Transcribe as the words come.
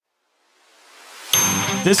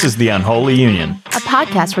This is The Unholy Union, a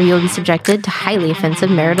podcast where you'll be subjected to highly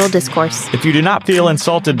offensive marital discourse. If you do not feel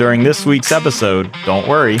insulted during this week's episode, don't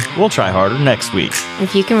worry, we'll try harder next week.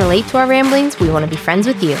 If you can relate to our ramblings, we want to be friends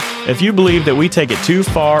with you. If you believe that we take it too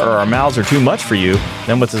far or our mouths are too much for you,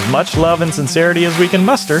 then with as much love and sincerity as we can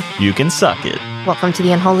muster, you can suck it. Welcome to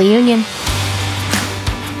The Unholy Union.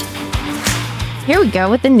 Here we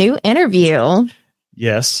go with the new interview.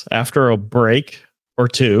 Yes, after a break or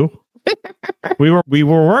two, we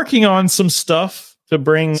were working on some stuff to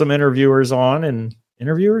bring some interviewers on and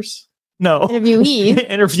interviewees on.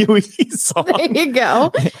 There you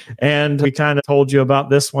go. And we kind of told you about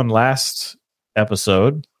this one last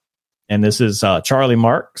episode. And this is Charlie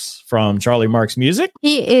Marks from Charlie Marks Music.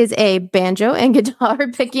 He is a banjo and guitar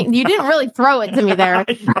picking. You didn't really throw it to me there.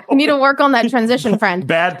 You need to work on that transition, friend.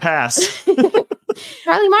 Bad pass.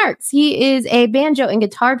 Charlie Marks. He is a banjo and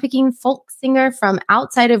guitar picking folk singer from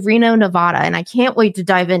outside of Reno, Nevada. And I can't wait to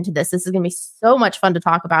dive into this. This is going to be so much fun to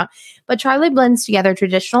talk about. But Charlie blends together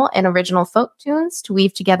traditional and original folk tunes to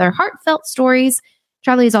weave together heartfelt stories.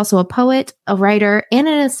 Charlie is also a poet, a writer, and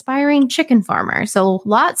an aspiring chicken farmer. So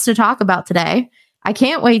lots to talk about today. I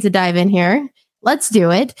can't wait to dive in here. Let's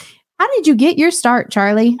do it. How did you get your start,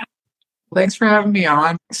 Charlie? Thanks for having me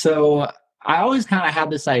on. So I always kind of had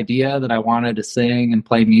this idea that I wanted to sing and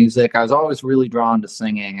play music. I was always really drawn to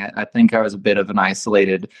singing. I think I was a bit of an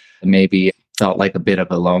isolated, maybe felt like a bit of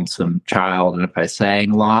a lonesome child. And if I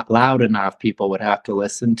sang loud enough, people would have to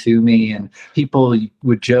listen to me. And people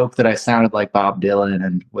would joke that I sounded like Bob Dylan.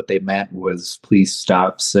 And what they meant was, please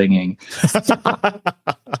stop singing.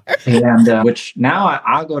 And which now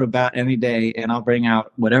I'll go to bat any day and I'll bring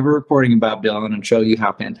out whatever recording of Bob Dylan and show you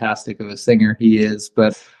how fantastic of a singer he is.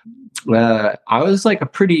 But I was like a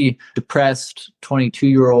pretty depressed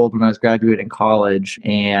 22-year-old when I was graduating college,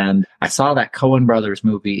 and I saw that Coen Brothers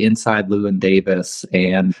movie, Inside Llewyn Davis,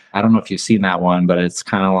 and I don't know if you've seen that one, but it's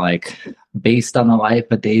kind of like based on the life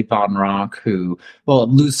of Dave Von Ronk, who, well,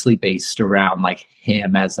 loosely based around like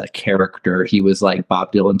him as a character. He was like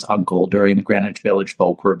Bob Dylan's uncle during the Greenwich Village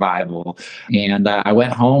folk revival. And I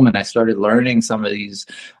went home and I started learning some of these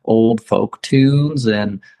old folk tunes.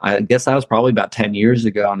 And I guess that was probably about 10 years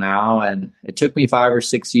ago now. And it took me 5 or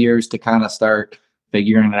 6 years to kind of start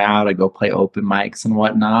figuring it out. I go play open mics and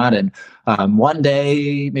whatnot. And one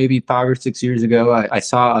day, maybe 5 or 6 years ago, I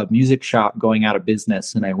saw a music shop going out of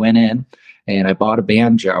business, and I went in and I bought a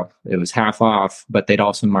banjo. It was half off, but they'd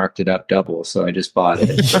also marked it up double. So I just bought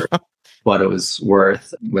it for what it was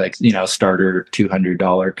worth, like, starter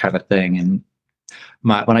 $200 kind of thing. And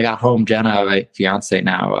when I got home, Jenna, my fiance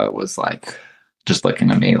now, was like, just looking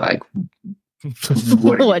at me like,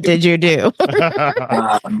 what did you do?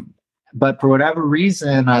 But for whatever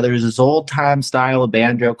reason, there's this old time style of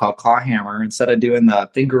banjo called clawhammer. Instead of doing the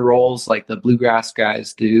finger rolls like the bluegrass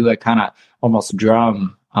guys do, I kind of almost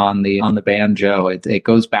drum on the banjo. It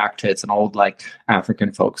goes back to, it's an old like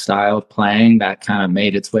African folk style of playing that kind of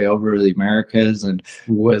made its way over to the Americas and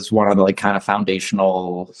was one of the like kind of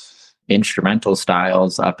foundational instrumental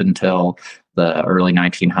styles up until the early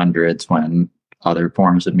 1900s when other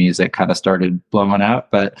forms of music kind of started blowing up.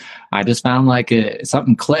 But I just found like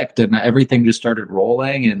something clicked and everything just started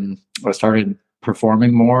rolling, and I started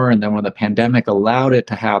performing more. And then when the pandemic allowed it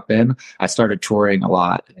to happen, I started touring a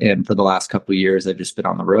lot. And for the last couple of years, I've just been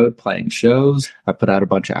on the road playing shows. I put out a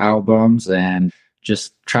bunch of albums and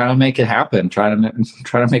just trying to make it happen, trying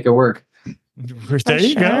to make it work. There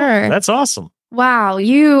you go. That's awesome. Wow,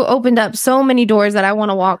 you opened up so many doors that I want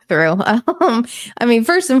to walk through. I mean,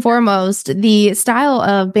 first and foremost, the style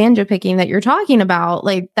of banjo picking that you're talking about,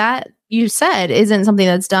 like that you said, isn't something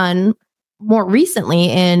that's done more recently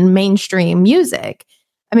in mainstream music.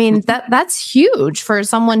 I mean, that's huge for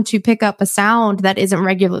someone to pick up a sound that isn't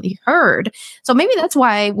regularly heard. So maybe that's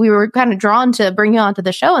why we were kind of drawn to bring you onto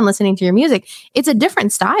the show and listening to your music. It's a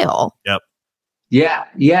different style. Yep.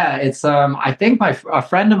 Yeah. It's I think a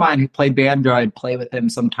friend of mine who played banjo, I'd play with him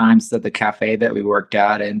sometimes at the cafe that we worked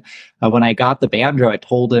at. And when I got the banjo, I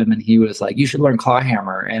told him, and he was like, "You should learn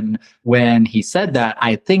clawhammer." And when he said that,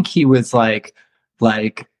 I think he was like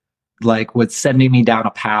was sending me down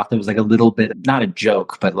a path that was like a little bit, not a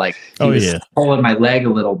joke, but like he was pulling my leg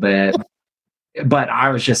a little bit. But I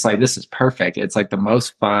was just like, this is perfect. It's like the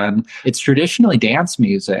most fun. It's traditionally dance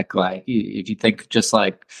music. Like if you think just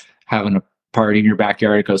like having a party in your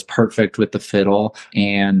backyard, it goes perfect with the fiddle.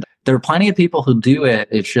 And there are plenty of people who do it.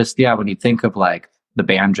 It's just, when you think of like the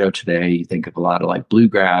banjo today, you think of a lot of like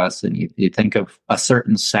bluegrass, and you think of a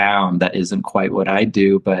certain sound that isn't quite what I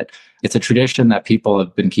do, but it's a tradition that people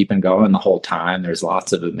have been keeping going the whole time. There's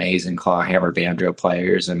lots of amazing clawhammer banjo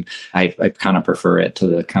players, and I kind of prefer it to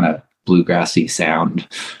the kind of bluegrassy sound.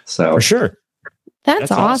 So For sure.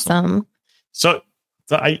 That's awesome. So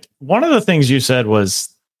one of the things you said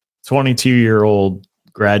was 22-year-old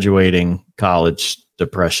graduating college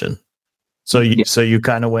depression. So you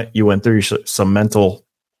kind of went through some mental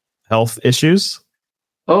health issues.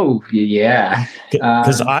 Oh yeah,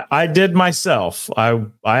 because I did myself. I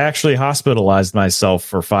actually hospitalized myself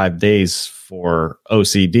for 5 days for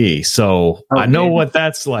OCD. So I know what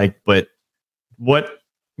that's like. But would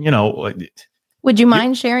you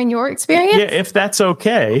mind sharing your experience? Yeah, if that's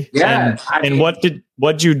okay. Yeah. And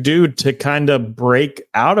what'd you do to kind of break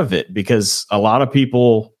out of it? Because a lot of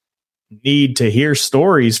people need to hear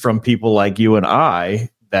stories from people like you and I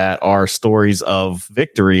that are stories of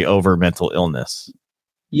victory over mental illness.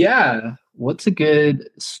 Yeah. What's a good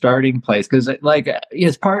starting place? Because like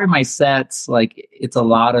as part of my sets, like it's a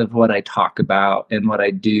lot of what I talk about and what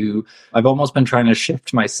I do. I've almost been trying to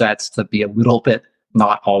shift my sets to be a little bit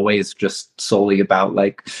not always just solely about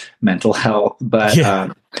like mental health, but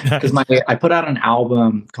because I put out an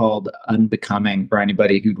album called Unbecoming for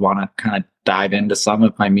anybody who'd want to kind of dive into some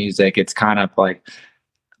of my music. It's kind of like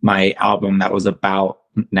my album that was about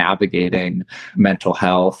navigating mental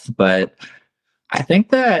health. But I think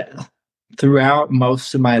that throughout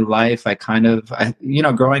most of my life, I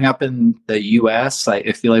growing up in the US,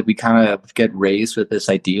 I feel like we kind of get raised with this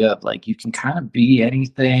idea of like, you can kind of be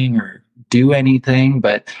anything or do anything,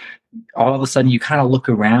 but all of a sudden you kind of look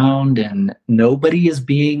around and nobody is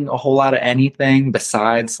being a whole lot of anything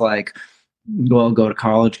besides like, well, go to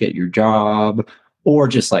college, get your job, or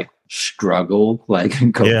just like struggle, like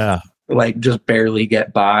like just barely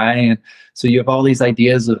get by. And so you have all these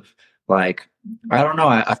ideas of like, I don't know.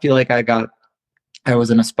 I feel like I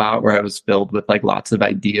was in a spot where I was filled with like lots of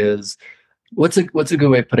ideas. What's a good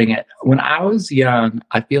way of putting it? When I was young,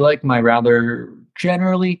 I feel like my rather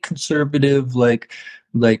generally conservative, like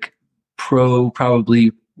pro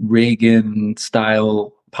probably Reagan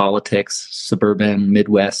style politics, suburban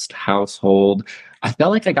Midwest household. I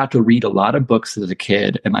felt like I got to read a lot of books as a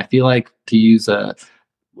kid. And I feel like, to use a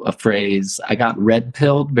phrase, I got red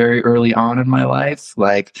pilled very early on in my life.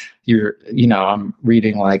 Like I'm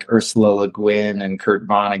reading like Ursula Le Guin and Kurt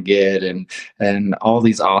Vonnegut and all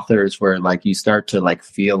these authors where like you start to like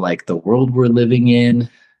feel like the world we're living in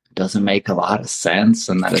doesn't make a lot of sense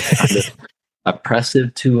and that it's kind of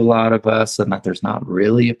oppressive to a lot of us and that there's not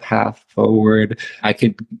really a path forward. I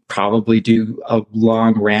could probably do a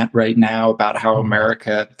long rant right now about how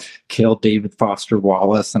America killed David Foster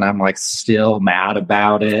Wallace and I'm like still mad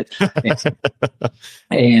about it.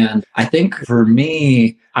 And I think for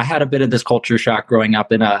me, I had a bit of this culture shock growing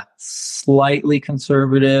up in a slightly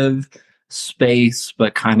conservative space,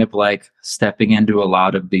 but kind of like stepping into a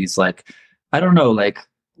lot of these like, I don't know, like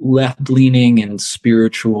left-leaning and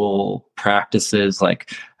spiritual practices.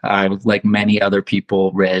 Like I, like many other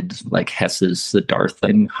people, read like Hess's Siddhartha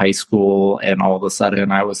in high school, and all of a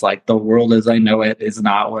sudden I was like, the world as I know it is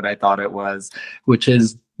not what I thought it was, which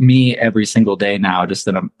is me every single day now, just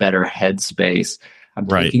in a better headspace. I'm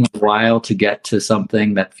taking a while to get to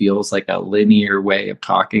something that feels like a linear way of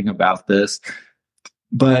talking about this.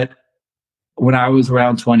 But when I was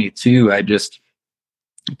around 22, I just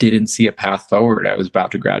didn't see a path forward. I was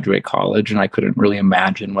about to graduate college and I couldn't really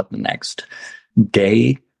imagine what the next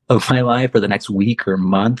day of my life or the next week or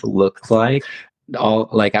month looked like.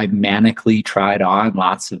 I manically tried on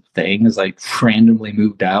lots of things. I randomly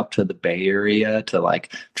moved out to the Bay Area to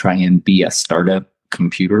like try and be a startup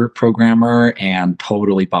computer programmer and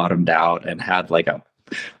totally bottomed out and had like a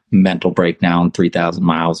mental breakdown 3,000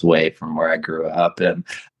 miles away from where I grew up. And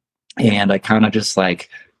I kind of just like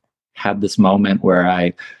had this moment where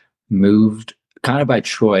I moved kind of by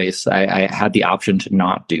choice. I had the option to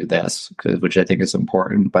not do this, which I think is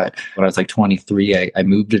important. But when I was like 23, I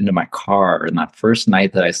moved into my car. And that first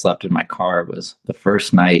night that I slept in my car was the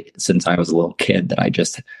first night since I was a little kid that I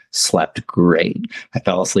just slept great. I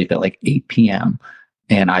fell asleep at like 8 p.m.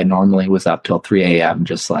 And I normally was up till 3 a.m.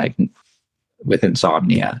 just like with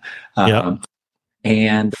insomnia.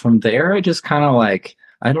 And from there, I just kind of like,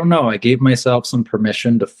 I don't know. I gave myself some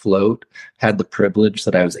permission to float, had the privilege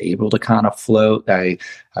that I was able to kind of float. I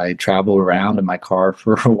traveled around in my car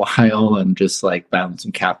for a while and just like found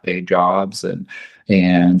some cafe jobs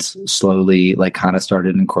and slowly like kind of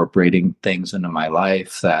started incorporating things into my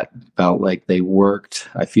life that felt like they worked.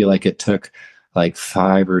 I feel like it took like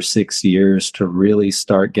 5 or 6 years to really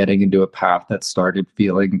start getting into a path that started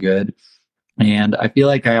feeling good. And I feel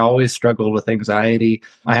like I always struggled with anxiety.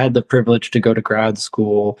 I had the privilege to go to grad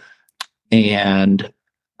school. And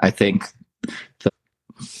I think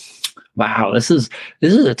Wow, this is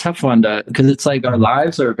a tough one to, because it's like our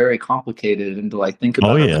lives are very complicated, and to like think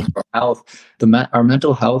about our mental health, our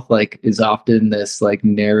mental health like is often this like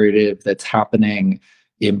narrative that's happening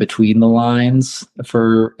in between the lines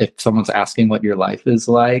for if someone's asking what your life is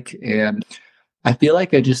like. And I feel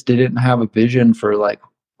like I just didn't have a vision for like,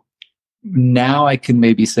 now I can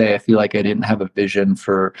maybe say I feel like I didn't have a vision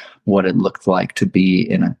for what it looked like to be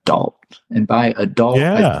an adult. And by adult,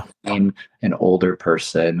 I mean an older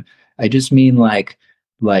person. I just mean like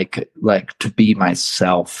to be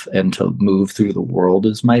myself and to move through the world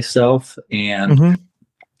as myself. And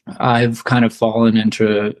I've kind of fallen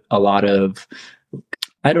into a lot of,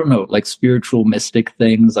 I don't know, like spiritual mystic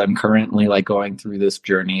things. I'm currently like going through this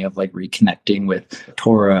journey of like reconnecting with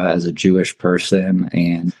Torah as a Jewish person,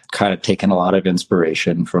 and kind of taking a lot of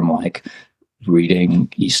inspiration from like reading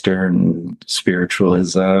Eastern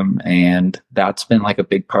spiritualism. And that's been like a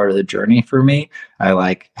big part of the journey for me. I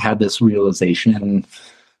like had this realization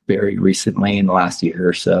very recently in the last year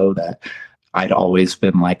or so that I'd always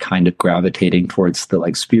been like kind of gravitating towards the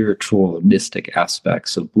like spiritual and mystic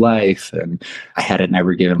aspects of life. And I hadn't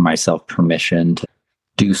ever given myself permission to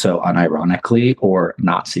do so unironically or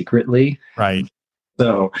not secretly. Right.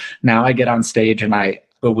 So now I get on stage and it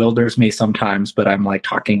bewilders me sometimes, but I'm like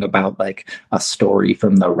talking about like a story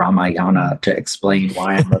from the Ramayana to explain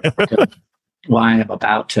why I'm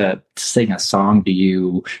about to sing a song to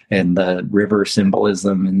you, and the river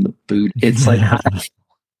symbolism and the Buddha. It's like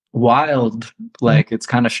wild. Like it's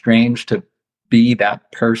kind of strange to be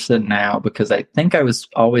that person now, because I think I was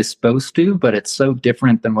always supposed to, but it's so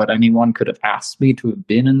different than what anyone could have asked me to have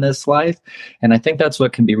been in this life. And I think that's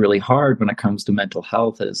what can be really hard when it comes to mental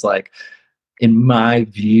health, is like, in my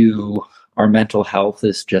view, our mental health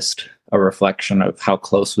is just a reflection of how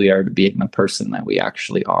close we are to being the person that we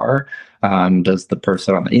actually are. Does the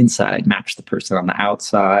person on the inside match the person on the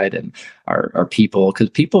outside? And our people,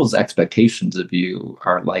 because people's expectations of you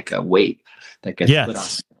are like a weight that gets put on.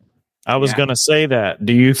 I was going to say that.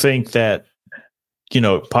 Do you think that,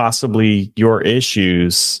 possibly your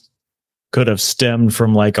issues could have stemmed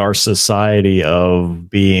from like our society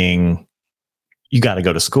of being, you got to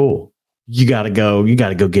go to school. You got to go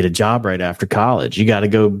get a job right after college. You got to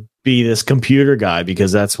go be this computer guy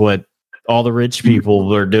because that's what all the rich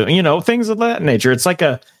people are doing, things of that nature. It's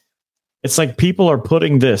like people are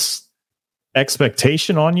putting this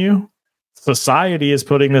expectation on you. Society is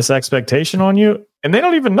putting this expectation on you, and they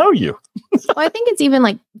don't even know you. Well, I think it's even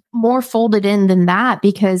like more folded in than that,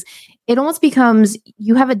 because it almost becomes,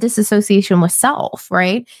 you have a disassociation with self,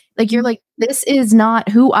 right? Like you're like, this is not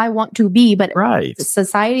who I want to be, but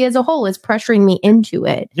society as a whole is pressuring me into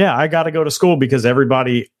it. Yeah, I got to go to school because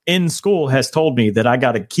everybody in school has told me that I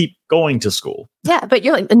got to keep going to school. Yeah, but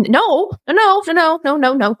you're like, no.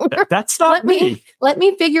 That's not me. Let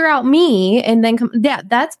me figure out me, and then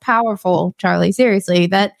that's powerful, Charlie. Seriously,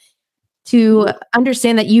 that to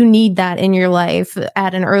understand that you need that in your life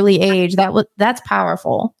at an early age, that's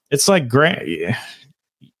powerful. It's like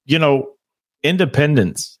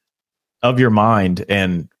independence of your mind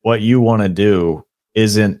and what you want to do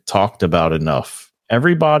isn't talked about enough.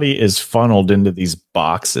 Everybody is funneled into these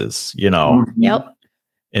boxes, Yep.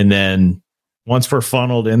 And then once we're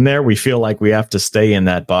funneled in there, we feel like we have to stay in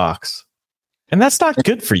that box. And that's not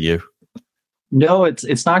good for you. No,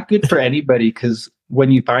 it's not good for anybody, because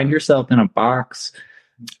when you find yourself in a box,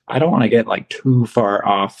 I don't want to get like too far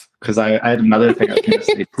off, because I had another thing I was going to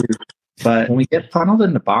say too. But when we get funneled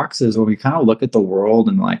into boxes, when we kind of look at the world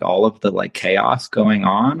and like all of the like chaos going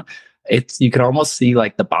on, you can almost see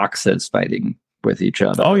like the boxes fighting with each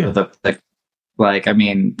other. Oh yeah.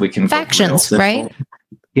 We can factions, right?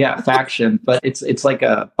 Yeah, faction. But it's like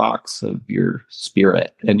a box of your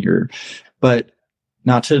spirit and but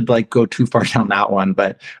not to like go too far down that one,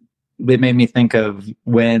 but it made me think of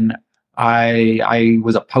when I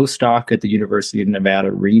was a postdoc at the University of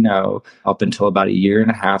Nevada, Reno, up until about a year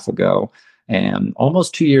and a half ago. And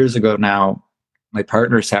almost 2 years ago now, my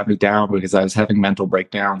partner sat me down because I was having mental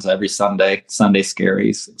breakdowns every Sunday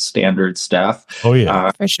scaries, standard stuff. Oh,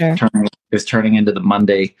 yeah. For sure. It was turning into the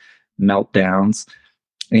Monday meltdowns.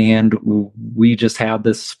 And we just had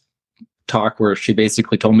this talk where she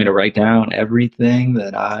basically told me to write down everything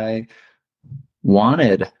that I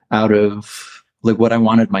wanted out of like what I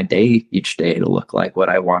wanted my day each day to look like, what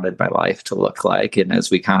I wanted my life to look like. And as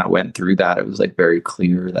we kind of went through that, it was like very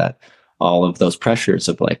clear that all of those pressures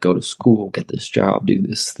of like, go to school, get this job, do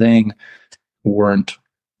this thing, weren't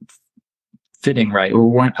fitting right, or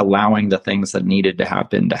weren't allowing the things that needed to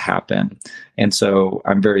happen. And so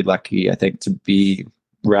I'm very lucky, I think, to be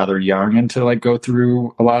rather young and to like go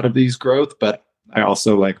through a lot of these growth, but I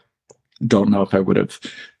also like don't know if I would have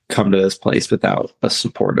come to this place without a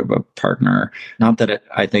supportive partner. Not that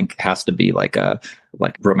I think has to be like a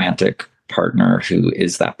romantic partner who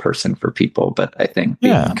is that person for people, but I think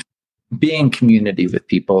being community with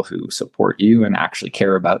people who support you and actually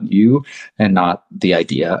care about you and not the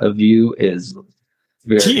idea of you is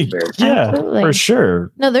very, very Absolutely. For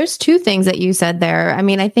sure. No, there's two things that you said there. I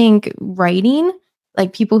mean, I think writing,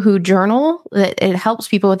 like people who journal, that it helps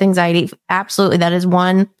people with anxiety. Absolutely. That is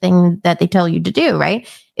one thing that they tell you to do, right?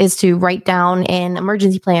 Is to write down an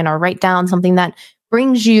emergency plan or write down something that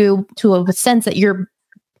brings you to a sense that you're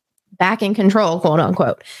back in control, quote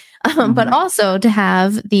unquote. But also to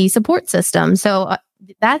have the support system. So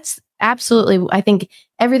that's absolutely, I think,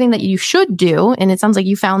 everything that you should do. And it sounds like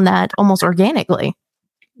you found that almost organically.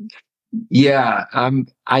 Yeah,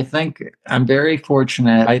 I think I'm very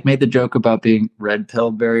fortunate. I made the joke about being red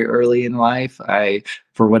pilled very early in life. I,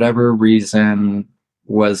 for whatever reason,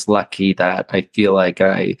 was lucky that I feel like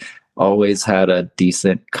I always had a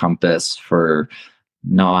decent compass for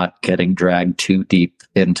not getting dragged too deep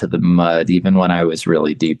into the mud, even when I was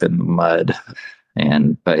really deep in the mud.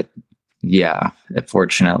 But yeah, I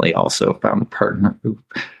fortunately also found a partner who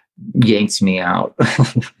yanks me out.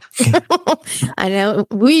 I know.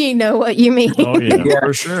 We know what you mean. Oh, yeah,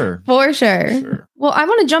 for sure. For sure. Well, I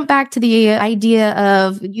want to jump back to the idea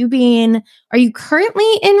of you being, are you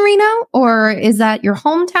currently in Reno or is that your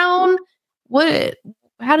hometown?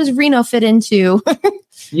 How does Reno fit into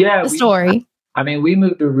the story? We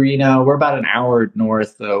moved to Reno. We're about an hour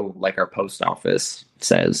north, though, like our post office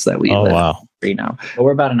says that we live in Reno. But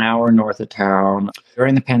we're about an hour north of town.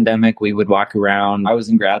 During the pandemic, we would walk around. I was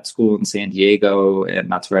in grad school in San Diego, and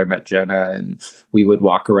that's where I met Jenna. And we would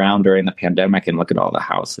walk around during the pandemic and look at all the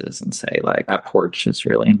houses and say, like, that porch is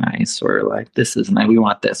really nice, or like, this is nice. We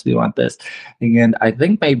want this. We want this. And I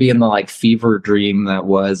think maybe in the like fever dream that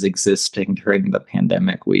was existing during the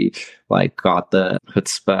pandemic, we like got the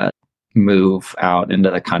chutzpah move out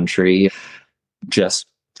into the country, just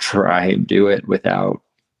try and do it without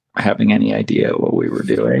having any idea what we were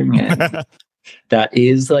doing. And that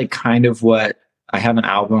is like kind of what I have an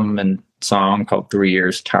album and song called 3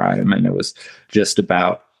 Years Time. And it was just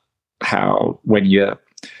about how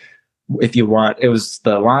if you want, it was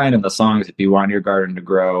the line in the songs, if you want your garden to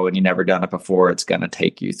grow and you've never done it before, it's going to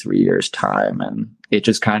take you 3 years time. And it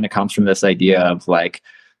just kind of comes from this idea of like,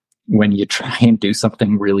 when you try and do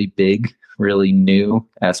something really big, really new,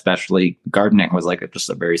 especially gardening was like just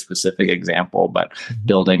a very specific example, but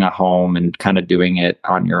building a home and kind of doing it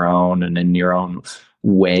on your own and in your own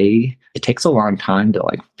way, it takes a long time to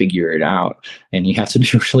like figure it out. And you have to be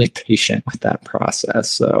really patient with that process.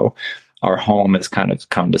 So our home has kind of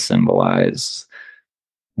come to symbolize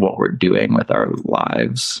what we're doing with our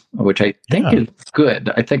lives, which I think is good.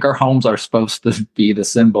 I think our homes are supposed to be the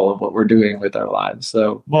symbol of what we're doing with our lives.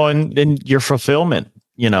 So, well, and your fulfillment,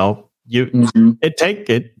 it take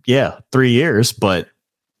 3 years, but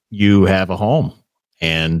you have a home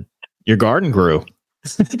and your garden grew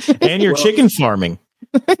and your chicken farming.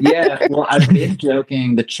 Yeah, well, I've been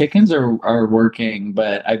joking. The chickens are working,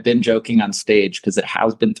 but I've been joking on stage because it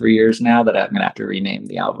has been 3 years now that I'm going to have to rename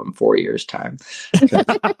the album 4 Years Time.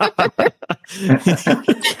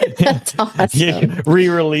 That's awesome. Yeah,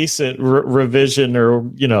 re-release it, revision, or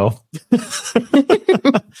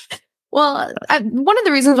Well, one of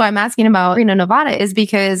the reasons why I'm asking about Reno, Nevada is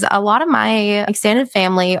because a lot of my extended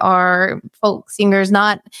family are folk singers,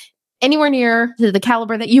 not anywhere near to the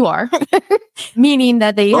caliber that you are, meaning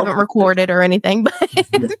that they haven't recorded or anything,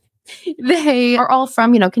 but they are all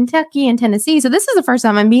from, Kentucky and Tennessee. So this is the first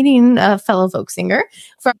time I'm meeting a fellow folk singer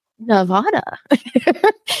from Nevada.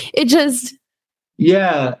 It just...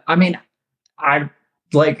 Yeah. I mean, I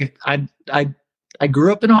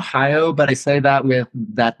grew up in Ohio, but I say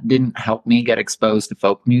that didn't help me get exposed to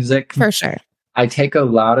folk music. For sure. I take a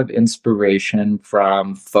lot of inspiration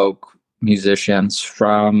from folk musicians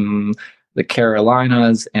from the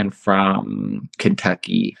Carolinas and from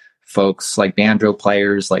Kentucky. Folks like banjo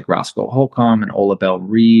players like Roscoe Holcomb and Ola Belle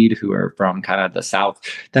Reed, who are from kind of the South.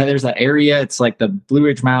 Then there's that area, it's like the Blue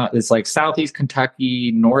Ridge Mountain. It's like Southeast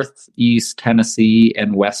Kentucky, Northeast Tennessee,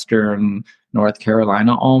 and Western North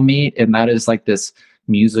Carolina all meet. And that is like this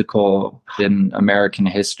musical in American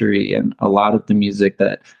history. And a lot of the music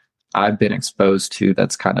that I've been exposed to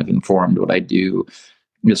that's kind of informed what I do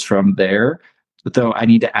is from there. But though I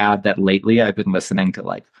need to add that lately I've been listening to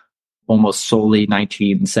like almost solely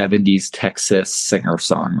 1970s Texas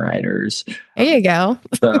singer-songwriters. There you go.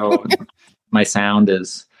 So my sound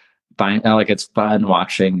is fine. Like, it's fun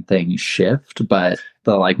watching things shift, but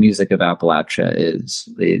the like music of Appalachia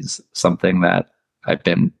is something that I've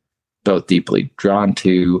been both deeply drawn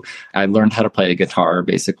to. I learned how to play the guitar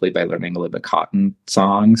basically by learning Olivia Cotton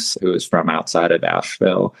songs, who was from outside of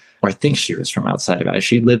Asheville, or I think she was from outside of Asheville.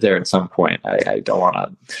 She lived there at some point. I don't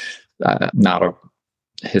want to, not a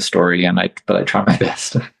historian, but I try my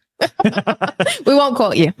best. We won't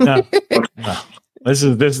quote you. No. This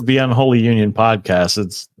is the Unholy Union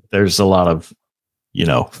podcast. There's a lot of,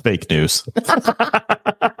 fake news. Not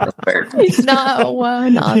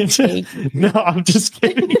fake. No, I'm just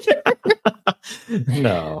kidding.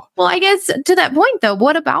 No. Well, I guess to that point though,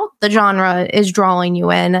 what about the genre is drawing you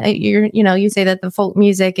in? You say that the folk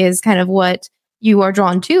music is kind of what you are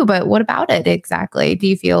drawn to, but what about it exactly do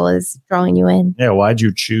you feel is drawing you in? Yeah, why'd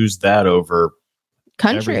you choose that over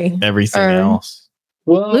country, everything else?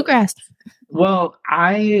 Well, bluegrass. Well,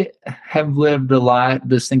 I have lived a lot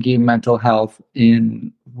just thinking mental health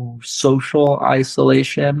in social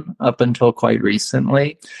isolation up until quite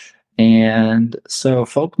recently. And so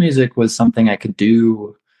folk music was something I could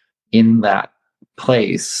do in that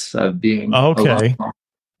place of being okay. alone.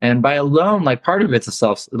 And by alone, like part of it's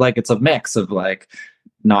it's a mix of like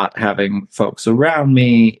not having folks around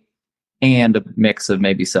me and a mix of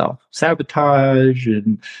maybe self-sabotage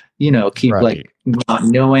and, keep right. like not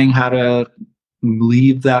knowing how to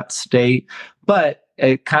leave that state. But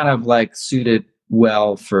it kind of like suited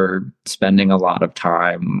well for spending a lot of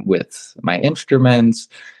time with my instruments.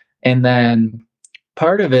 And then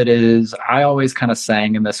part of it is I always kind of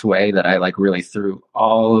sang in this way that I like really threw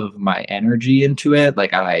all of my energy into it.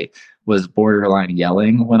 Like I was borderline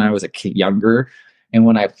yelling when I was younger. And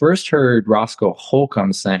when I first heard Roscoe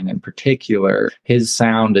Holcomb sing in particular, his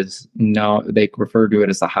sound is they refer to it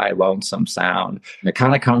as the high lonesome sound. And it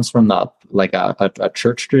kind of comes from a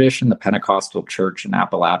church tradition, the Pentecostal church in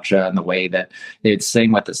Appalachia, and the way that they'd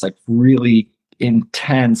sing with this like really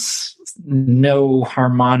intense, no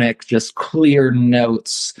harmonic, just clear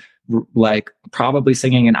notes, like probably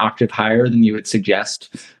singing an octave higher than you would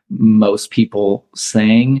suggest most people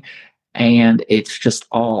sing. And it's just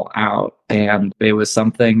all out. And it was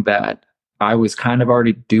something that I was kind of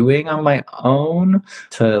already doing on my own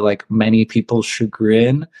to like many people's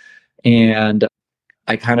chagrin. And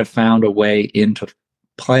I kind of found a way into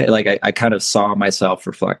play. Like I kind of saw myself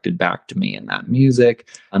reflected back to me in that music.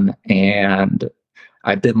 And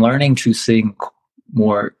I've been learning to sing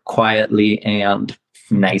more quietly and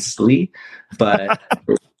nicely, but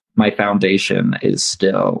my foundation is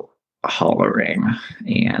still hollering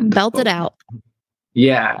and belt it out.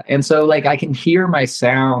 Yeah. And so like I can hear my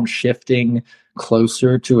sound shifting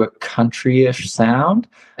closer to a country-ish sound.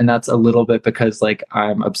 And that's a little bit because like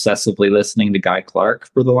I'm obsessively listening to Guy Clark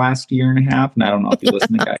for the last year and a half. And I don't know if you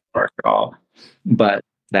listen to Guy Clark at all, but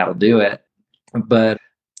that'll do it. But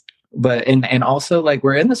and also like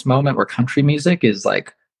we're in this moment where country music is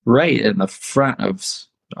like right in the front of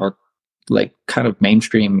our like kind of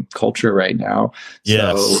mainstream culture right now.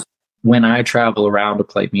 Yes. So when I travel around to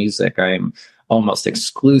play music, I'm almost not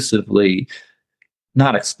exclusively,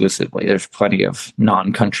 there's plenty of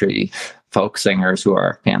non-country folk singers who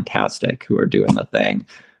are fantastic, who are doing the thing,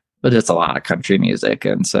 but it's a lot of country music.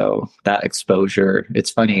 And so that exposure, it's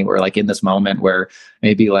funny, we're like in this moment where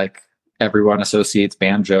maybe like everyone associates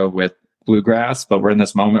banjo with bluegrass, but we're in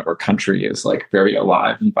this moment where country is like very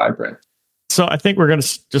alive and vibrant. So I think we're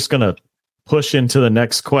just going to push into the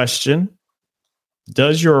next question.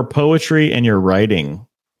 Does your poetry and your writing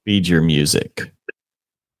feed your music?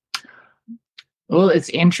 Well, it's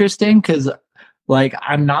interesting because like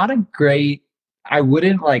I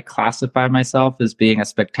wouldn't like classify myself as being a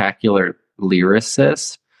spectacular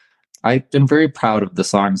lyricist. I've been very proud of the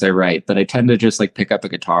songs I write, but I tend to just like pick up a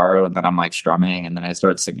guitar and then I'm like strumming and then I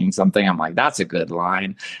start singing something. I'm like, that's a good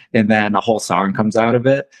line. And then a whole song comes out of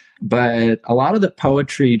it. But a lot of the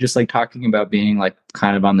poetry, just like talking about being like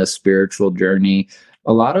kind of on this spiritual journey,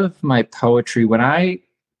 a lot of my poetry, when I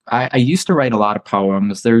used to write a lot of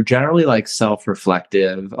poems, they're generally like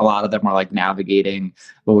self-reflective. A lot of them are like navigating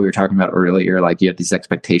what we were talking about earlier. Like you have these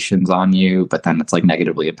expectations on you, but then it's like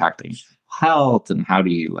negatively impacting health. And how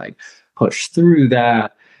do you like push through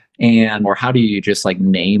that? Or how do you just like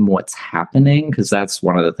name what's happening? Because that's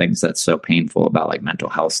one of the things that's so painful about like mental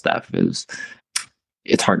health stuff is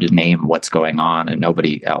it's hard to name what's going on and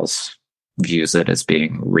nobody else views it as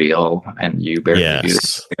being real and you barely view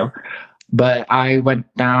it. But I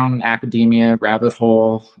went down academia rabbit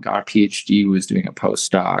hole, got a PhD, was doing a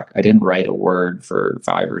postdoc. I didn't write a word for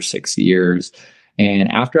 5 or 6 years.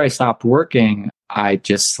 And after I stopped working, I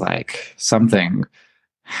just like something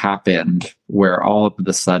happened where all of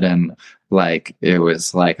a sudden, like it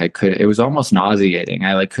was almost nauseating.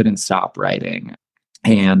 I like couldn't stop writing.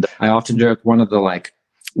 And I often joke one of the like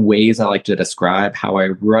ways I like to describe how I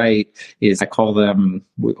write is I call them,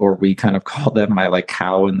 or we kind of call them, my like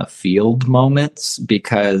cow in the field moments,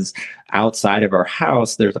 because outside of our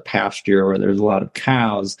house, there's a pasture where there's a lot of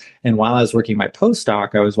cows. And while I was working my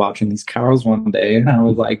postdoc, I was watching these cows one day and I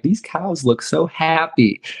was like, these cows look so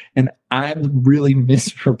happy. And I'm really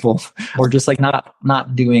miserable or just like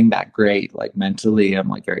not doing that great. Like mentally, I'm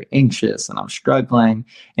like very anxious and I'm struggling.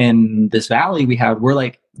 And this valley we have, we're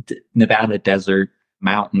like Nevada desert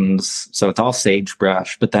mountains, so it's all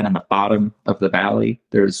sagebrush, but then in the bottom of the valley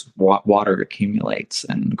there's water accumulates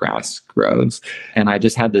and grass grows. And I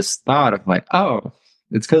just had this thought of like, oh,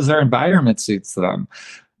 it's because their environment suits them.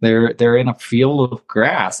 They're in a field of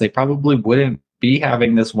grass. They probably wouldn't be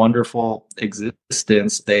having this wonderful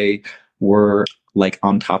existence. They were like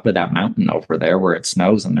on top of that mountain over there where it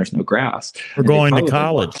snows and there's no grass. We're going to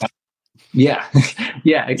college. Yeah,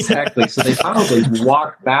 yeah, exactly. So they probably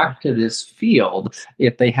walk back to this field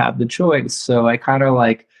if they had the choice. So I kind of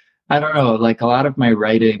like, I don't know, like a lot of my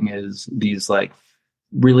writing is these like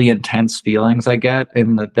really intense feelings I get.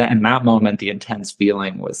 In that moment, the intense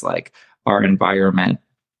feeling was like our environment.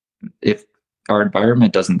 If our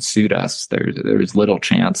environment doesn't suit us, there's little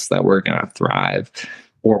chance that we're going to thrive,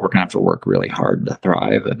 or we're going to have to work really hard to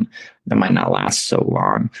thrive, and that might not last so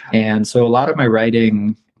long. And so a lot of my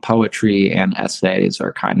writing, poetry and essays,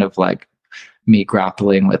 are kind of like me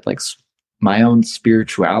grappling with like my own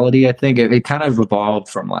spirituality. I think it kind of evolved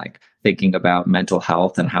from like thinking about mental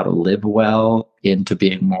health and how to live well into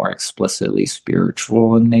being more explicitly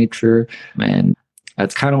spiritual in nature. And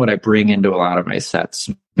that's kind of what I bring into a lot of my sets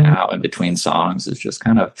now in between songs, is just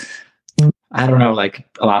kind of, I don't know, like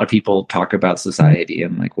a lot of people talk about society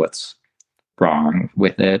and like what's wrong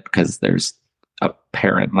with it, because there's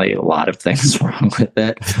apparently a lot of things wrong with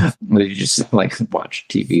it. You just like watch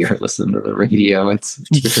TV or listen to the radio, it's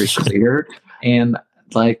very clear. And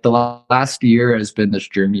like the last year has been this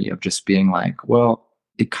journey of just being like, well,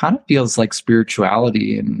 it kind of feels like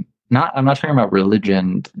spirituality, and I'm not talking about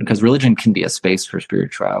religion, because religion can be a space for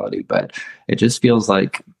spirituality, but it just feels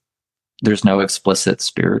like there's no explicit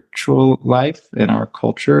spiritual life in our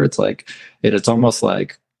culture. It's like, it's almost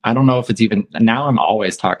like, I don't know if it's even, now I'm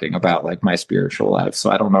always talking about like my spiritual life. So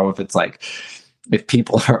I don't know if it's like, if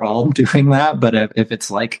people are all doing that, but if it's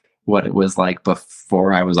like what it was like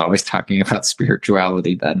before I was always talking about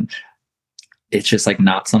spirituality, then it's just like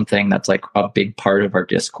not something that's like a big part of our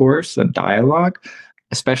discourse and dialogue,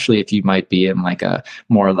 especially if you might be in like a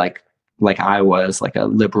more like I was, like a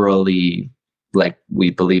liberally, like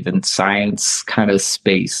we believe in science kind of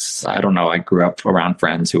space. I don't know. I grew up around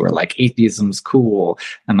friends who were like, atheism's cool.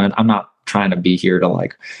 And I'm not trying to be here to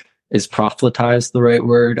like, is proselytize the right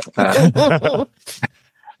word?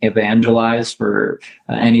 Evangelize for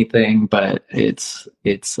anything, but it's,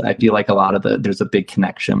 I feel like a lot of there's a big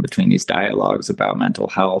connection between these dialogues about mental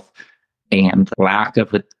health and lack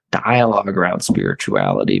of a dialogue around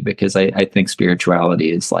spirituality, because I think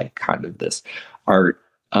spirituality is like kind of this art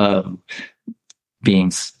of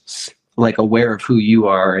being like aware of who you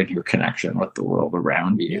are and your connection with the world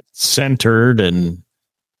around you, centered. And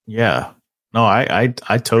yeah, no, I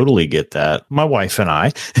totally get that. My wife and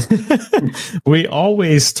I, we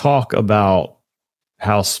always talk about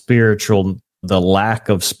how spiritual, the lack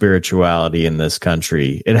of spirituality in this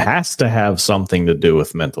country, it has to have something to do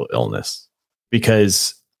with mental illness.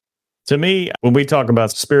 Because to me, when we talk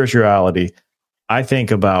about spirituality, I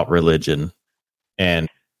think about religion, and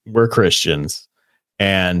we're Christians.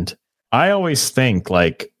 And I always think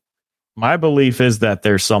like my belief is that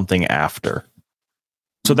there's something after.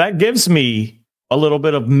 So that gives me a little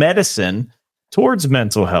bit of medicine towards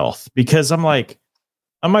mental health, because I'm like,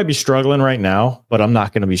 I might be struggling right now, but I'm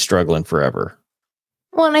not going to be struggling forever.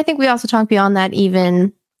 Well, and I think we also talk beyond that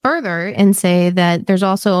even further and say that there's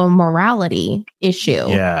also a morality issue.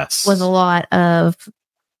 Yes. With a lot of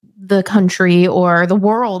the country or the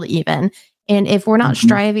world even. And if we're not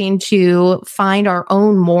striving to find our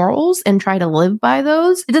own morals and try to live by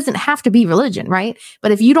those, it doesn't have to be religion, right?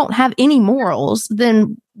 But if you don't have any morals,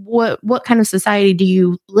 then what kind of society do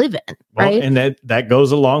you live in, right? Well, and that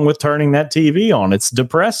goes along with turning that TV on. It's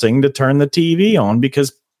depressing to turn the TV on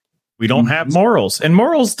because we don't have morals. And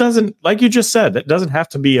morals doesn't, like you just said, it doesn't have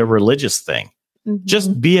to be a religious thing.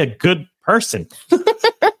 Just be a good person.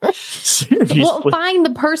 Well, find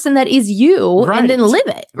the person that is you and then live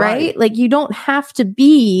it, right? Like you don't have to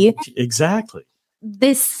be exactly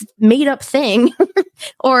this made up thing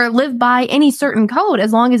or live by any certain code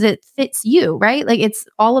as long as it fits you, right? Like it's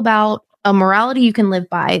all about a morality you can live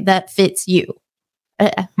by that fits you.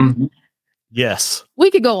 Yes.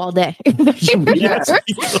 We could go all day. Yeah,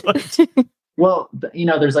 Well,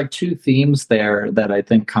 there's like two themes there that I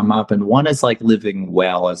think come up. And one is like living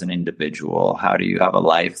well as an individual. How do you have a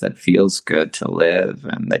life that feels good to live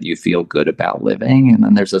and that you feel good about living? And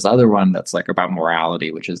then there's this other one that's like about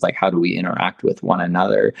morality, which is like, how do we interact with one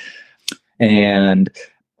another? And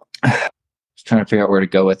just trying to figure out where to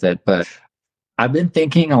go with it. But I've been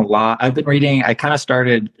thinking a lot. I've been reading, I kind of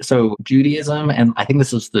started, so Judaism, and I think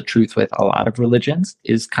this is the truth with a lot of religions,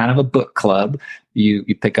 is kind of a book club. You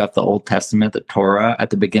pick up the Old Testament, the Torah at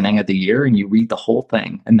the beginning of the year, and you read the whole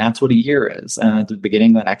thing. And that's what a year is. And at the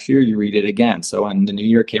beginning of the next year, you read it again. So when the new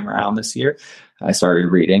year came around this year, I started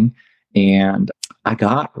reading, and I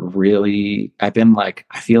feel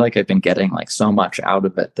like I've been getting like so much out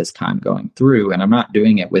of it this time going through, and I'm not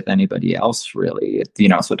doing it with anybody else really,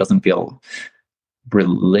 so it doesn't feel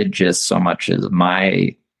religious so much as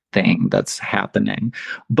my thing that's happening.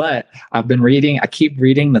 But I keep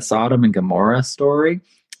reading the Sodom and Gomorrah story,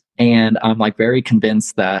 and I'm like very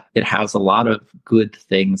convinced that it has a lot of good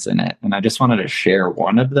things in it. And I just wanted to share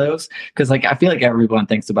one of those because like I feel like everyone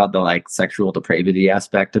thinks about the like sexual depravity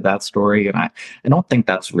aspect of that story, and I don't think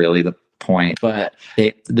that's really the point. But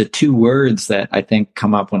the two words that I think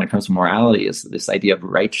come up when it comes to morality is this idea of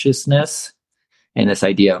righteousness and this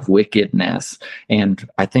idea of wickedness. And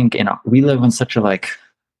I think we live in such a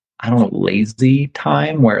lazy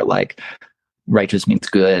time where like righteous means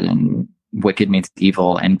good and wicked means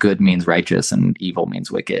evil and good means righteous and evil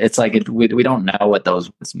means wicked. It's like we don't know what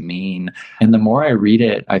those words mean. And the more I read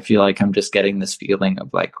it, I feel like I'm just getting this feeling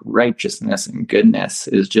of like righteousness and goodness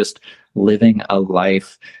is just living a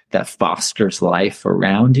life that fosters life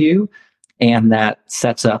around you and that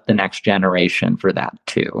sets up the next generation for that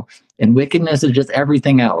too. And wickedness is just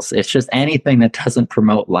everything else. It's just anything that doesn't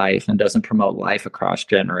promote life and doesn't promote life across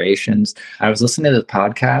generations. I was listening to this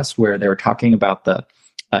podcast where they were talking about the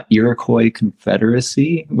Iroquois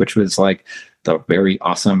Confederacy, which was like the very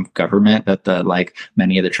awesome government that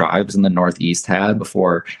many of the tribes in the Northeast had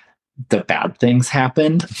before the bad things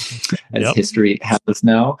happened, as history has us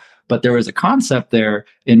know. But there was a concept there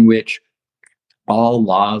in which all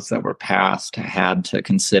laws that were passed had to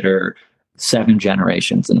consider 7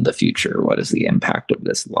 generations into the future. What is the impact of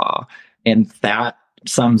this law? And that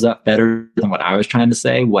sums up better than what I was trying to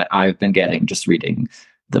say, what I've been getting just reading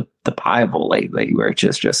the Bible lately, where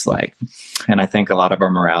it's just like, and I think a lot of our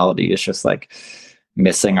morality is just like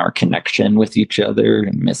missing our connection with each other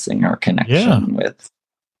and missing our connection with,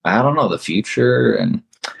 I don't know, the future. And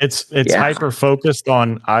it's hyper focused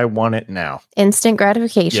on, I want it now. Instant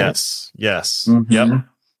gratification. Yes. Mm-hmm. Yep.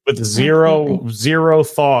 With zero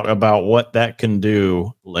thought about what that can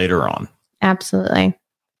do later on. Absolutely.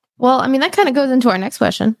 Well, I mean, that kind of goes into our next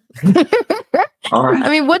question. All right. I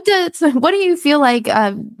mean, what do you feel like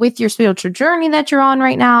with your spiritual journey that you're on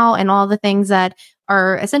right now and all the things that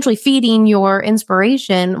are essentially feeding your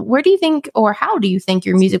inspiration? Where do you think, or how do you think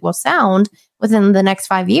your music will sound within the next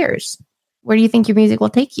 5 years? Where do you think your music will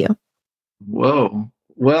take you? Whoa.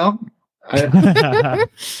 Well,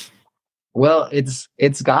 well,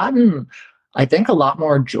 it's gotten, I think, a lot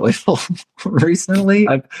more joyful recently.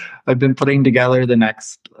 I've been putting together the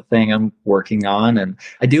next thing I'm working on, and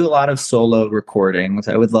I do a lot of solo recordings.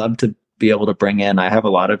 I would love to be able to bring in, I have a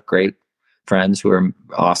lot of great friends who are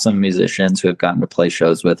awesome musicians who have gotten to play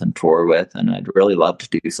shows with and tour with, and I'd really love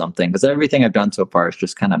to do something because everything I've done so far is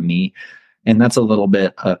just kind of me. And that's a little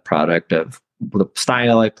bit a product of the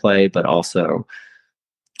style I play, but also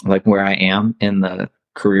like where I am in the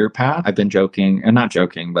career path. I've been joking, and not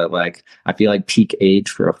joking, but like I feel like peak age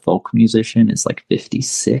for a folk musician is like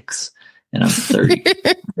 56 and I'm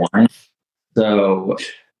 31. So,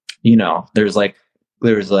 there's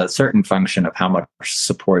a certain function of how much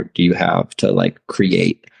support do you have to like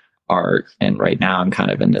create art. And right now I'm kind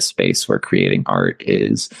of in this space where creating art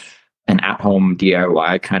is an at-home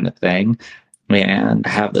DIY kind of thing. And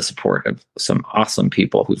have the support of some awesome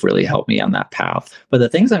people who've really helped me on that path. But the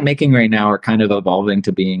things I'm making right now are kind of evolving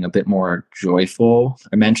to being a bit more joyful.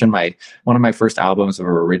 I mentioned one of my first albums of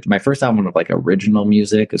like original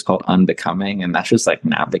music is called Unbecoming, and that's just like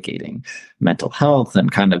navigating mental health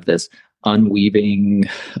and kind of this unweaving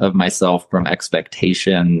of myself from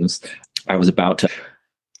expectations. I was about to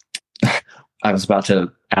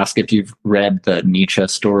ask if you've read the Nietzsche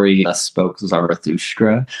story, Thus Spoke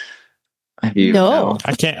Zarathustra. No.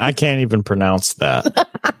 I can't even pronounce that.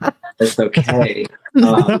 It's okay.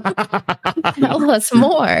 Tell us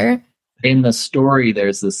more. in the story,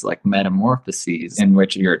 there's this like metamorphoses in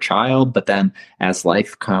which you're a child, but then as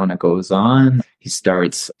life kind of goes on, you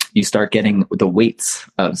start getting the weights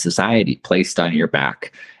of society placed on your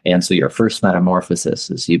back. And so your first metamorphosis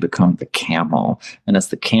is you become the camel. And as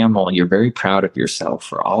the camel, you're very proud of yourself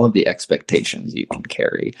for all of the expectations you can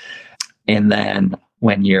carry. And then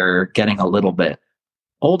when you're getting a little bit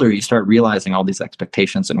older, you start realizing all these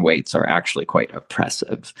expectations and weights are actually quite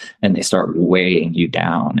oppressive, and they start weighing you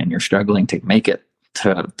down, and you're struggling to make it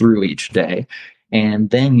through each day.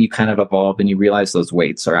 And then you kind of evolve and you realize those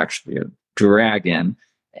weights are actually a dragon,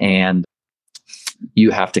 and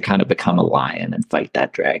you have to kind of become a lion and fight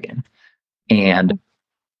that dragon. And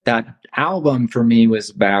that album for me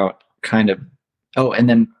was about kind of, and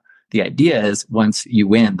then the idea is once you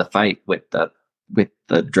win the fight with the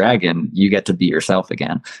dragon, you get to be yourself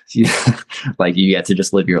again. Like you get to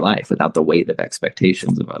just live your life without the weight of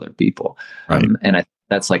expectations of other people. Right. And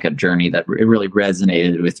that's like a journey that it really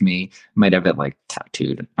resonated with me. Might have it like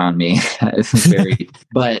tattooed on me.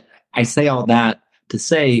 But I say all that to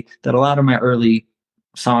say that a lot of my early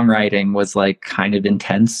songwriting was like kind of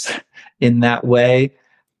intense in that way.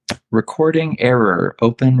 Recording error,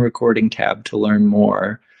 open recording tab to learn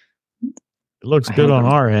more. It looks good on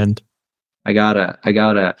our end. I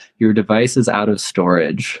gotta, your device is out of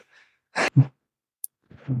storage.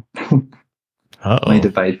 My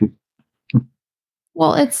device.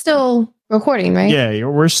 Well, it's still recording, right? Yeah,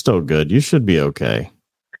 we're still good. You should be okay.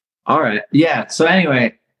 All right. Yeah. So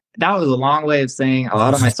anyway, that was a long way of saying a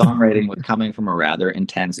lot of my songwriting was coming from a rather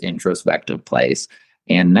intense introspective place.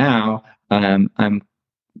 And now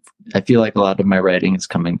I feel like a lot of my writing is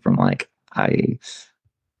coming from like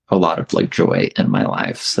a lot of like joy in my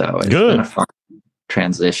life. So it's been a fun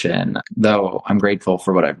transition, though I'm grateful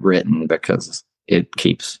for what I've written because it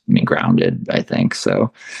keeps me grounded, I think.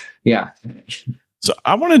 So, yeah. So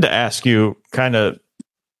I wanted to ask you kind of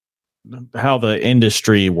how the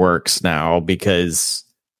industry works now, because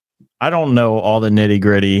I don't know all the nitty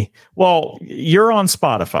gritty. Well, you're on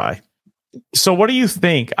Spotify. So what do you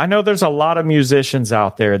think? I know there's a lot of musicians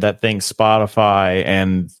out there that think Spotify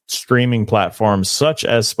and streaming platforms such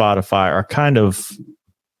as Spotify are kind of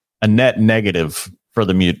a net negative for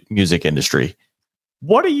the music industry.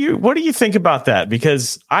 What do you think about that?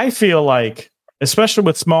 Because I feel like, especially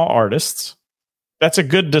with small artists, that's a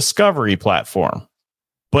good discovery platform.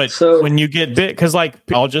 But when you get big, because like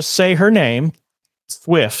I'll just say her name,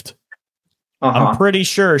 Swift. I'm pretty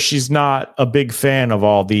sure she's not a big fan of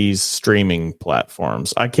all these streaming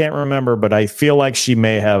platforms. I can't remember, but I feel like she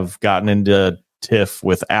may have gotten into tiff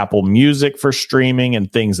with Apple Music for streaming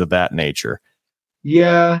and things of that nature.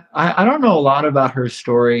 Yeah, I don't know a lot about her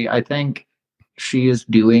story. I think she is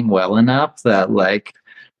doing well enough that like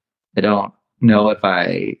I don't know if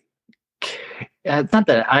it's not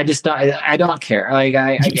that I don't care. Like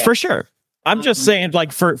I for sure. I'm just saying,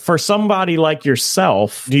 like, for somebody like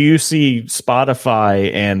yourself, do you see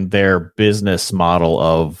Spotify and their business model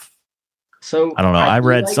of, so I don't know. I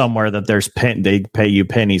read somewhere that they pay you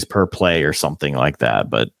pennies per play or something like that,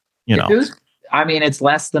 but you know, it's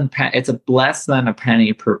less than a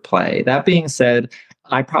penny per play. That being said,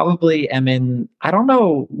 I probably am I don't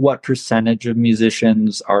know what percentage of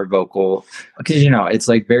musicians are vocal, because, you know, it's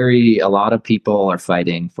like a lot of people are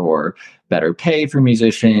fighting for better pay for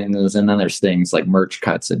musicians. And then there's things like merch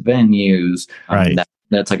cuts at venues. Right.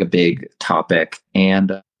 That's like a big topic.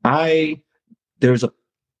 And I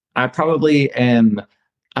probably am,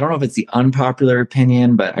 I don't know if it's the unpopular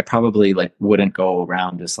opinion, but I probably like wouldn't go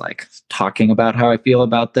around just like talking about how I feel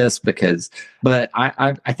about this but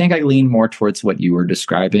I think I lean more towards what you were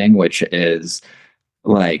describing, which is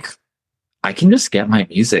like, I can just get my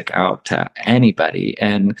music out to anybody.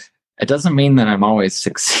 And it doesn't mean that I'm always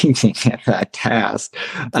succeeding at that task.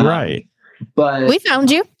 Right. But we found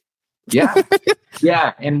you. Yeah.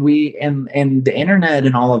 Yeah. And and the internet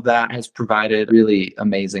and all of that has provided a really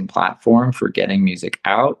amazing platform for getting music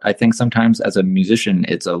out. I think sometimes as a musician,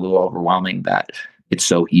 it's a little overwhelming that it's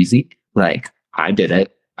so easy. Like I did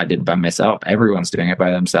it by myself. Everyone's doing it by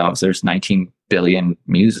themselves. There's 19 billion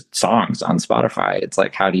songs on Spotify. It's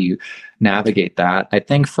like, how do you navigate that? I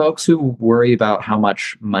think folks who worry about how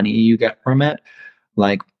much money you get from it,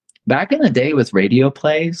 like back in the day with radio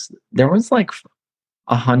plays, there was like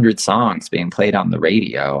 100 songs being played on the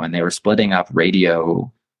radio, and they were splitting up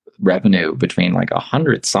radio revenue between like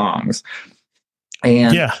 100 songs.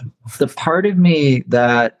 And the part of me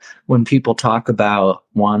that when people talk about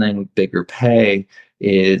wanting bigger pay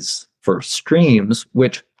is for streams,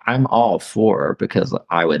 which I'm all for because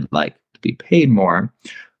I would like to be paid more.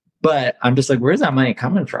 But I'm just like, where's that money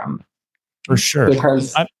coming from? For sure.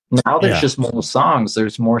 Because now there's just more songs,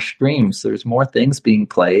 there's more streams, there's more things being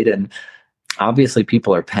played, and obviously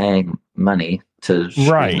people are paying money to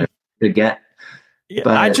get.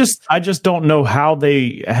 But I just don't know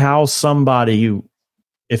how somebody,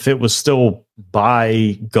 if it was still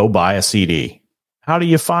go buy a CD. How do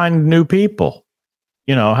you find new people?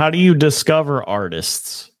 How do you discover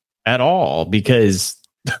artists at all? Because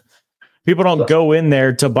people don't go in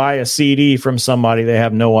there to buy a CD from somebody they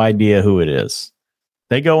have no idea who it is.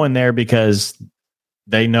 They go in there because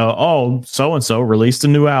they know, oh, so-and-so released a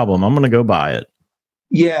new album. I'm going to go buy it.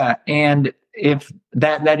 Yeah. And if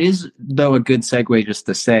that is, though, a good segue just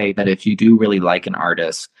to say that if you do really like an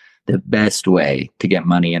artist, the best way to get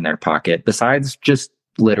money in their pocket, besides just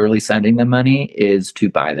literally sending them money, is to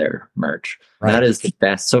buy their merch. Right. That is the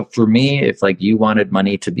best. So for me, if like you wanted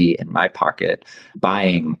money to be in my pocket,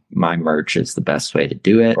 buying my merch is the best way to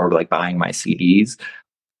do it, or like buying my CDs.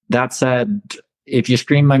 That said, if you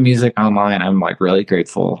stream my music online, I'm like really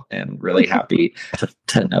grateful and really happy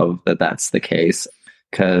to know that that's the case,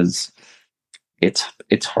 because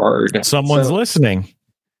it's hard. Someone's listening.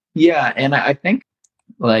 Yeah. And I think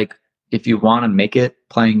like if you want to make it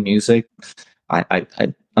playing music, I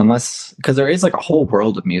unless, because there is like a whole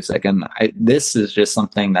world of music, and this is just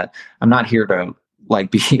something that I'm not here to like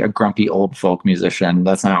be a grumpy old folk musician.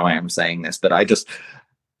 That's not why I'm saying this, but I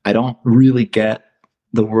don't really get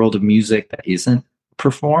the world of music that isn't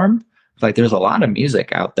performed. Like there's a lot of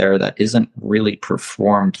music out there that isn't really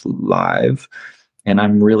performed live, and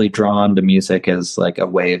I'm really drawn to music as like a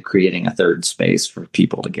way of creating a third space for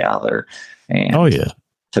people to gather and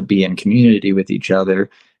to be in community with each other.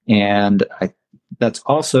 And that's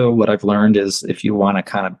also what I've learned is if you want to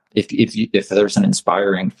kind of, if there's an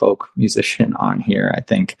inspiring folk musician on here, I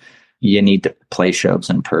think you need to play shows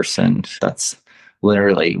in person. That's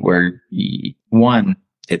literally where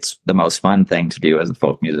it's the most fun thing to do as a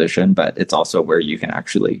folk musician, but it's also where you can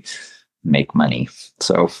actually make money.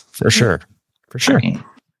 So for sure. I mean,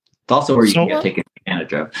 it's also where you can get taken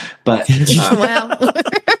advantage of. But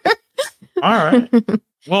all right.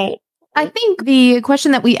 Well, I think the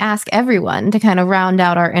question that we ask everyone to kind of round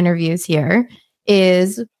out our interviews here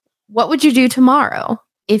is, what would you do tomorrow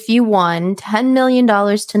if you won $10 million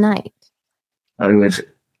tonight? I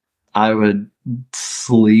would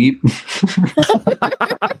sleep.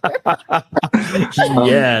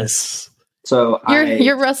 Yes. So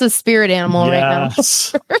you're Russ's spirit animal right now.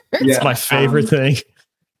 It's my favorite thing.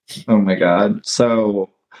 Oh my God. So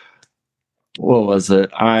what was it?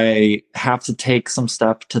 I have to take some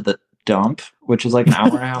stuff to the dump, which is like an hour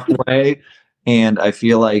and a half away. And I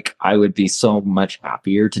feel like I would be so much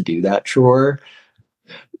happier to do that chore.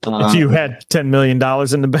 If you had $10 million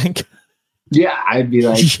in the bank. Yeah, I'd be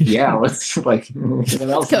like, let's like, what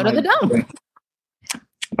else? Go to the dump.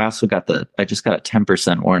 I just got a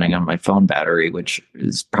 10% warning on my phone battery, which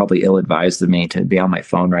is probably ill-advised of me to be on my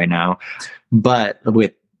phone right now. But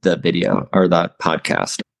with the video or the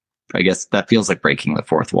podcast, I guess that feels like breaking the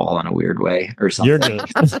fourth wall in a weird way or something. You're good.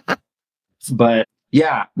 But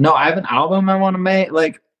yeah, no, I have an album I want to make.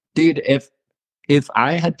 Like, dude, if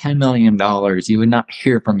I had $10 million, you would not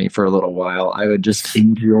hear from me for a little while. I would just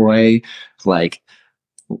enjoy like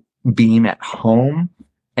being at home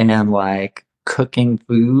and like cooking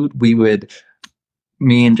food.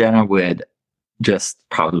 Me and Jenna would just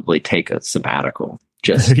probably take a sabbatical.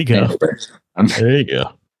 Just there you go. There you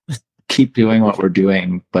go. Keep doing what we're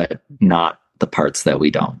doing, but not the parts that we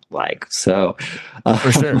don't like. So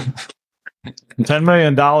for sure. $10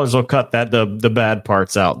 million will cut the bad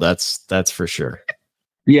parts out. That's for sure.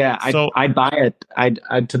 Yeah, I'd buy it.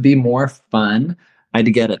 I'd to be more fun,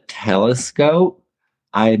 I'd get a telescope.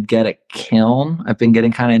 I'd get a kiln. I've been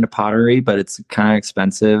getting kind of into pottery, but it's kind of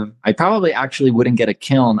expensive. I probably actually wouldn't get a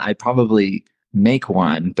kiln. I'd probably make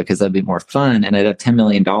one because that'd be more fun. And I'd have $10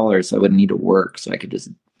 million, so I wouldn't need to work. So I could just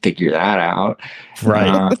figure that out.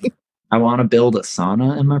 Right. I want to build a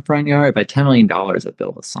sauna in my front yard. If I had $10 million, I'd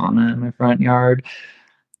build a sauna in my front yard.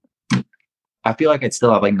 I feel like I'd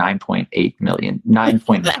still have like 9.8 million.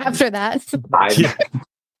 9.9 after that. Yeah.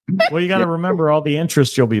 Well, you got to remember all the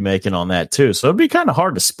interest you'll be making on that too. So it'd be kind of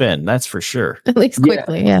hard to spend. That's for sure. At least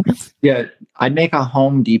quickly. Yeah. Yeah. I'd make a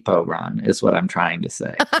Home Depot run is what I'm trying to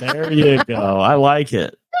say. There you go. I like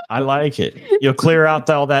it. You'll clear out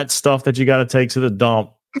all that stuff that you got to take to the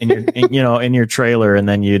dump in your trailer, and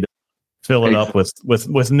then you'd fill it up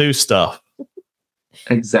with new stuff.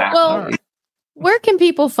 Exactly. Well, where can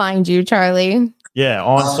people find you, Charlie? Yeah,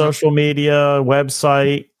 on social media,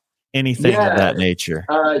 website, anything of that nature.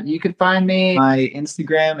 You can find me. My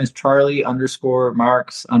Instagram is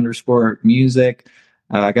Charlie_Marks_music.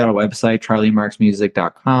 I got a website,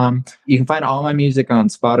 charliemarksmusic.com. You can find all my music on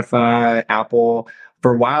Spotify, Apple.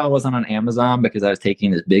 For a while, I wasn't on Amazon because I was taking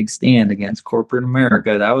this big stand against corporate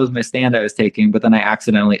America. That was my stand I was taking, but then I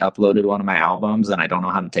accidentally uploaded one of my albums and I don't know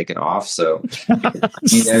how to take it off. So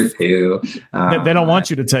me there too. They don't want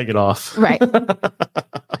you to take it off. Right.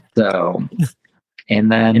 So,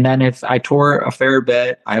 and then if I tour a fair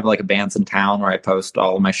bit, I have like a Bands in Town where I post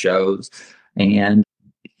all of my shows. And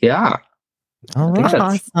yeah. All right.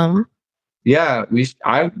 Awesome. Yeah,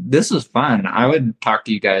 this was fun. I would talk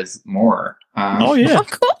to you guys more. Oh yeah,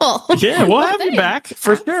 cool. Yeah, we'll have you back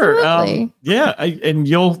for sure. And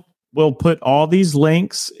we'll put all these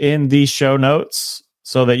links in the show notes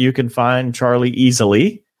so that you can find Charlie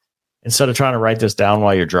easily instead of trying to write this down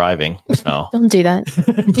while you're driving. No, don't do that.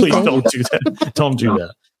 Please don't do that. Don't do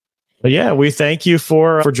that. But yeah, we thank you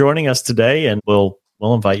for joining us today, and we'll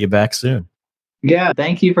invite you back soon. Yeah,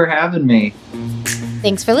 thank you for having me.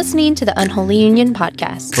 Thanks for listening to the Unholy Union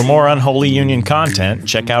podcast. For more Unholy Union content,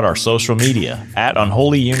 check out our social media at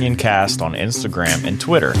Unholy Union Cast on Instagram and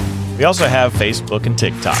Twitter. We also have Facebook and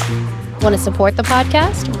TikTok. Want to support the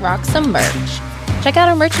podcast? Rock some merch. Check out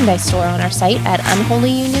our merchandise store on our site at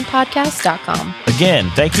unholyunionpodcast.com. Again,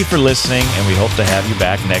 thank you for listening, and we hope to have you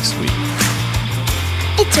back next week.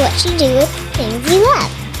 It's what you do with things you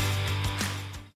love.